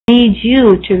need you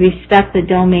to respect the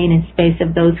domain and space of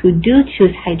those who do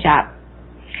choose hijab.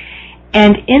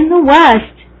 And in the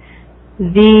West,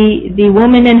 the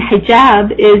woman in hijab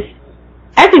is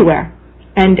everywhere.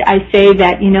 And I say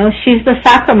that, you know, she's the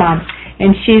soccer mom,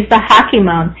 and she's the hockey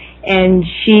mom, and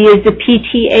she is the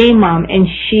PTA mom, and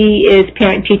she is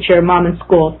parent-teacher mom in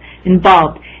schools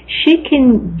involved. She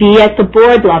can be at the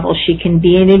board level. She can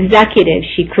be an executive.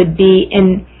 She could be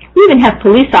in, we even have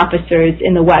police officers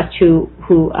in the West who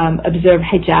observe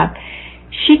hijab.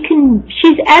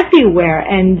 She's everywhere,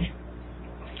 and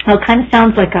it kind of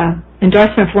sounds like a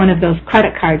endorsement for one of those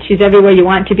credit cards. She's everywhere you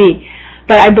want to be.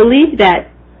 But I believe that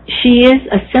she is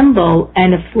a symbol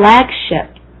and a flagship.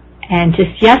 And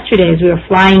just yesterday, as we were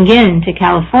flying in to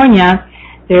California,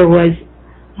 there was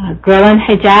a girl in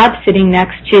hijab sitting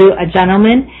next to a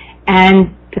gentleman,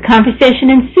 and the conversation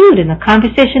ensued, and the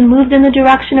conversation moved in the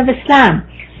direction of Islam.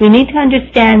 We need to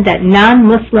understand that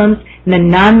non-Muslims in the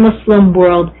non-Muslim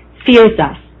world fears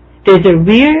us. There's a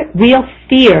real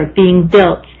fear being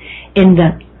built in the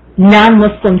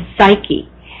non-Muslim psyche.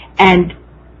 And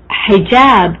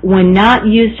hijab, when not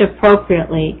used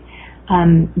appropriately,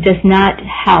 does not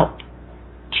help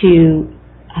to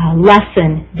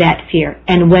lessen that fear.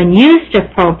 And when used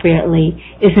appropriately,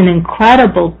 is an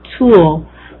incredible tool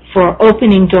for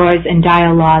opening doors and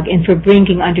dialogue and for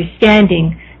bringing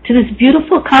understanding to this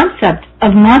beautiful concept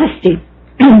of modesty.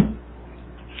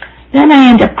 Then I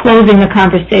end up closing the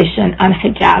conversation on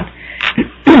hijab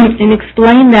and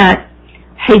explain that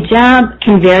hijab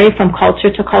can vary from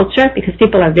culture to culture because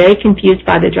people are very confused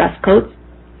by the dress codes.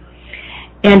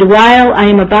 And while I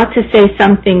am about to say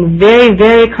something very,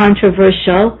 very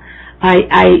controversial,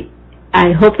 I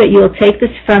hope that you will take this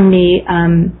from me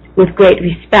with great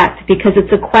respect, because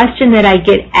it's a question that I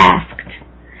get asked.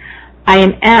 I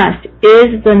am asked,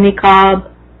 is the niqab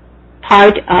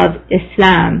part of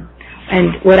Islam?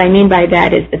 And what I mean by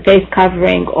that is the face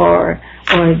covering or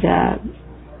the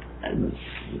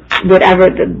whatever,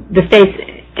 the face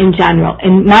in general.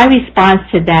 And my response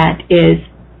to that is,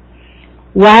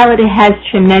 while it has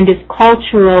tremendous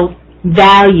cultural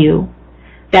value,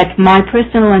 that my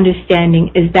personal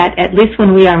understanding is that at least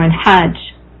when we are in Hajj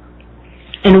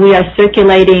and we are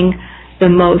circulating the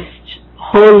most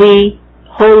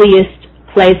holiest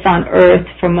place on earth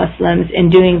for Muslims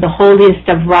and doing the holiest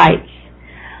of rites,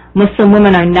 Muslim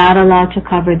women are not allowed to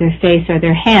cover their face or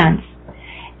their hands.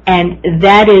 And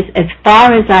that is as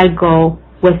far as I go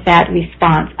with that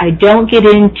response. I don't get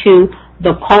into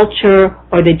the culture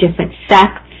or the different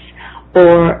sects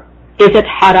or is it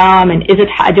haram and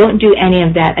I don't do any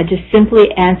of that. I just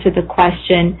simply answer the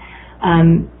question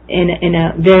in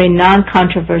a very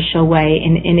non-controversial way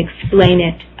and explain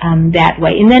it that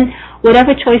way. And then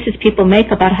whatever choices people make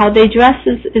about how they dress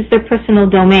is their personal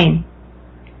domain.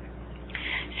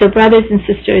 So brothers and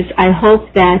sisters, I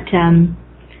hope that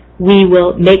we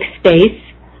will make space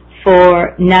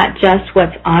for not just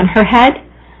what's on her head,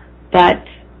 but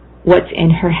what's in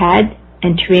her head,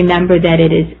 and to remember that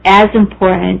it is as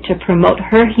important to promote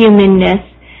her humanness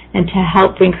and to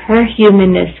help bring her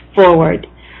humanness forward.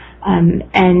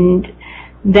 And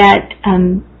that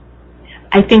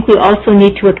I think we also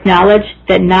need to acknowledge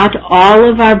that not all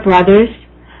of our brothers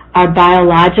are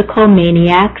biological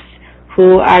maniacs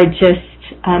who are just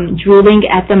drooling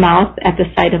at the mouth at the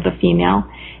sight of a female.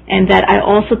 And that I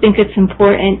also think it's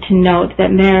important to note that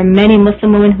there are many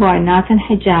Muslim women who are not in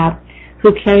hijab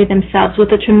who carry themselves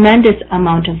with a tremendous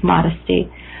amount of modesty.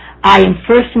 I am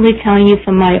personally telling you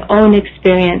from my own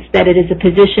experience that it is a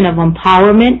position of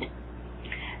empowerment,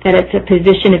 that it's a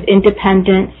position of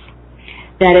independence,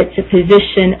 that it's a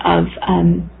position of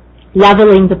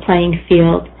leveling the playing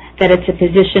field, that it's a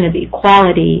position of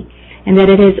equality, and that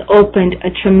it has opened a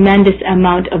tremendous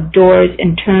amount of doors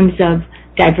in terms of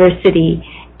diversity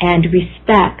and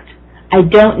respect. I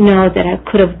don't know that I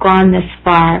could have gone this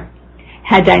far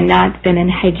had I not been in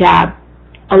hijab.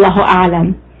 Allahu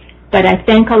A'lam. But I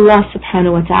thank Allah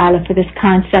subhanahu wa ta'ala for this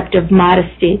concept of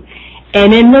modesty.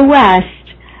 And in the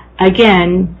West,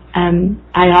 again,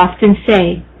 I often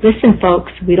say, listen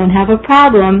folks, we don't have a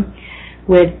problem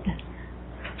with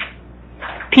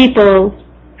people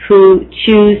who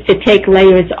choose to take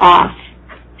layers off.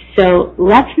 So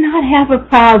let's not have a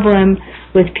problem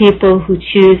with people who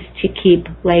choose to keep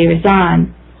layers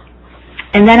on.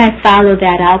 And then I follow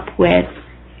that up with,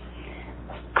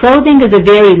 clothing is a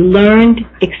very learned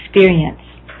experience.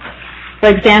 For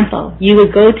example, you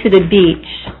would go to the beach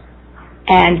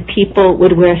and people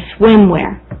would wear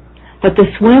swimwear. But the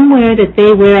swimwear that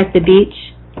they wear at the beach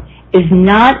is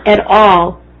not at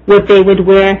all what they would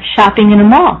wear shopping in a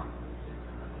mall.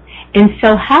 And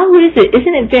so how is it,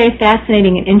 isn't it very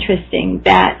fascinating and interesting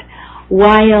that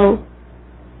while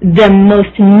the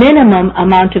most minimum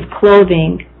amount of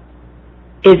clothing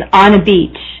is on a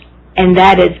beach, and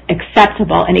that is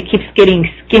acceptable, and it keeps getting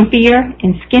skimpier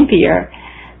and skimpier,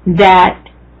 that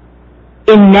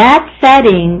in that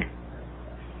setting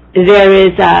there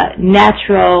is a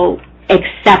natural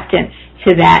acceptance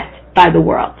to that by the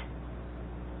world.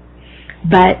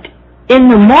 But in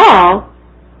the mall,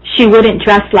 she wouldn't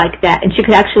dress like that, and she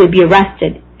could actually be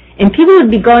arrested. And people would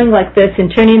be going like this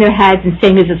and turning their heads and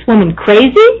saying, is this woman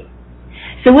crazy?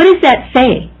 So what does that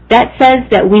say? That says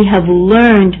that we have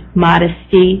learned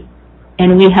modesty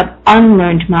and we have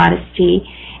unlearned modesty,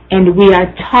 and we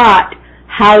are taught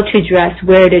how to dress,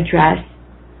 where to dress,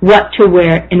 what to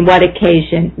wear, in what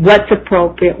occasion, what's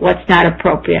appropriate, what's not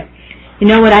appropriate. You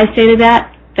know what I say to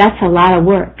that? That's a lot of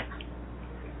work.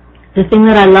 The thing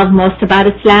that I love most about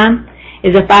Islam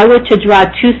is if I were to draw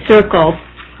two circles,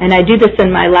 and I do this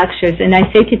in my lectures, and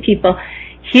I say to people,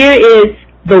 here is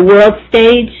the world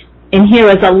stage, and here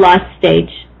is Allah's stage.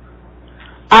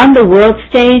 On the world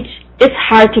stage, it's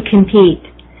hard to compete.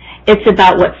 It's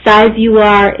about what size you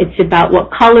are, it's about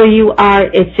what color you are,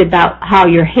 it's about how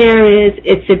your hair is,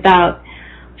 it's about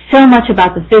so much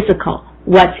about the physical.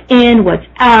 What's in, what's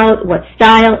out, what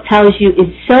style tells you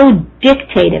is so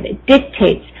dictative. It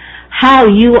dictates how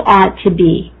you ought to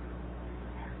be.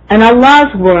 In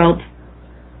Allah's world,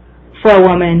 for a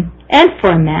woman and for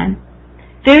a man,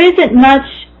 there isn't much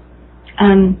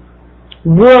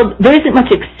there isn't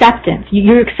much acceptance.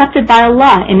 You're accepted by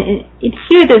Allah, and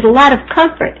here there's a lot of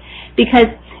comfort, because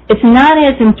it's not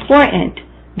as important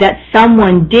that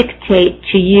someone dictate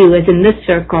to you, as in this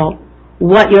circle,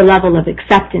 what your level of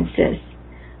acceptance is.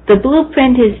 The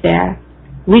blueprint is there.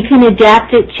 We can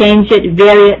adapt it, change it,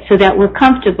 vary it so that we're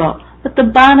comfortable. But the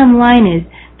bottom line is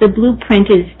the blueprint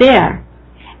is there.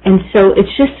 And so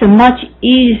it's just a much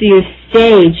easier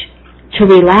stage to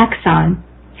relax on.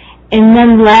 And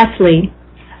then lastly,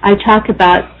 I talk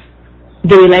about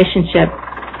the relationship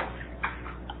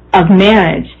of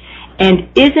marriage. And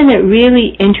isn't it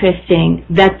really interesting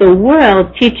that the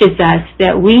world teaches us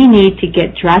that we need to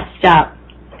get dressed up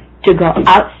to go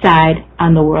outside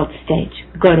on the world stage?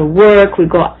 We go to work, we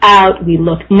go out, we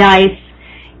look nice,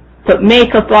 put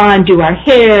makeup on, do our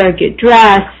hair, get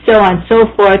dressed, so on and so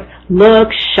forth, look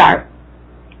sharp.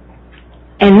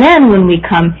 And then when we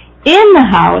come in the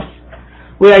house,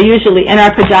 we are usually in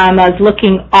our pajamas,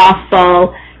 looking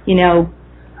awful, you know.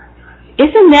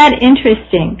 Isn't that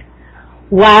interesting?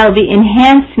 While the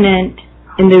enhancement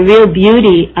and the real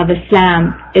beauty of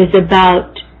Islam is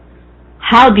about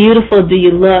how beautiful do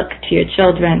you look to your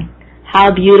children,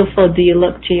 how beautiful do you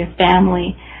look to your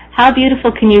family, how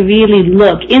beautiful can you really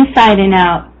look inside and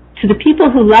out to the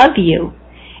people who love you,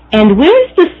 and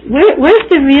where's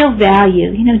the real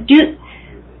value? You know,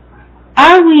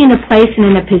 are we in a place and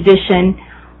in a position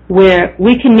where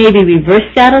we can maybe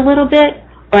reverse that a little bit,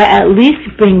 or at least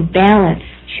bring balance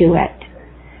to it?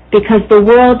 Because the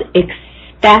world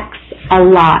expects a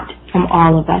lot from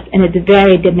all of us, and it's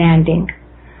very demanding.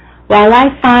 While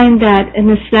I find that in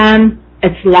Islam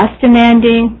it's less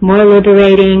demanding, more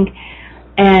liberating,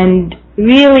 and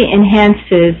really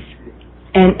enhances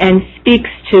and speaks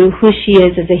to who she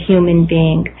is as a human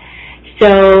being.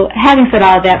 So having said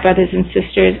all that, brothers and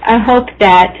sisters, I hope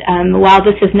that while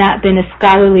this has not been a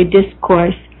scholarly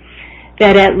discourse,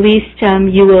 that at least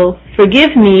you will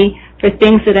forgive me for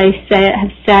things that I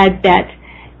have said that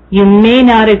you may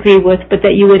not agree with, but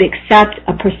that you would accept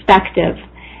a perspective,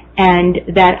 and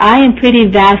that I am pretty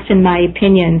vast in my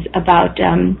opinions about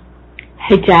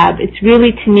hijab. It's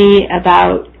really to me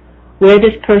about where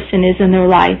this person is in their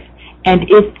life, and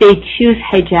if they choose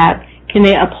hijab, can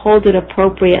they uphold it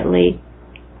appropriately,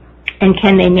 and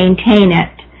can they maintain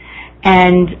it?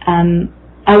 And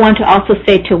I want to also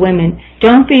say to women,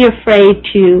 don't be afraid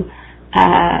to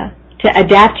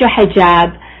adapt your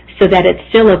hijab so that it's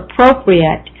still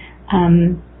appropriate,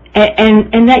 and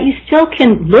that you still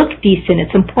can look decent.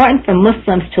 It's important for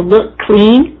Muslims to look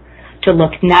clean, to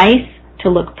look nice, to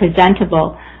look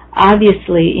presentable.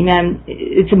 Obviously,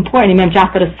 it's important. Imam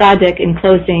Ja'far al-Sadiq, in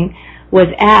closing, was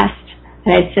asked,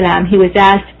 he was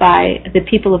asked by the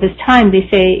people of his time, they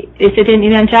said,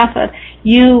 Imam Ja'far,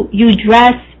 you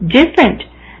dress different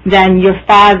than your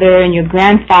father and your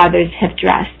grandfathers have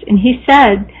dressed. And he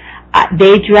said,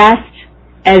 they dressed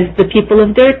as the people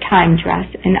of their time dress,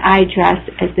 and I dress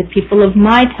as the people of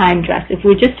my time dress. If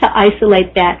we're just to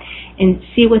isolate that and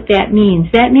see what that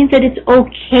means that it's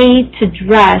okay to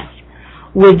dress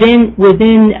within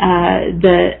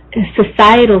the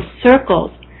societal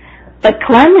circles. But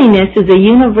cleanliness is a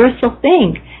universal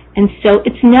thing. And so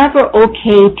it's never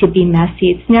okay to be messy.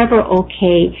 It's never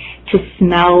okay to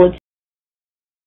smell. It's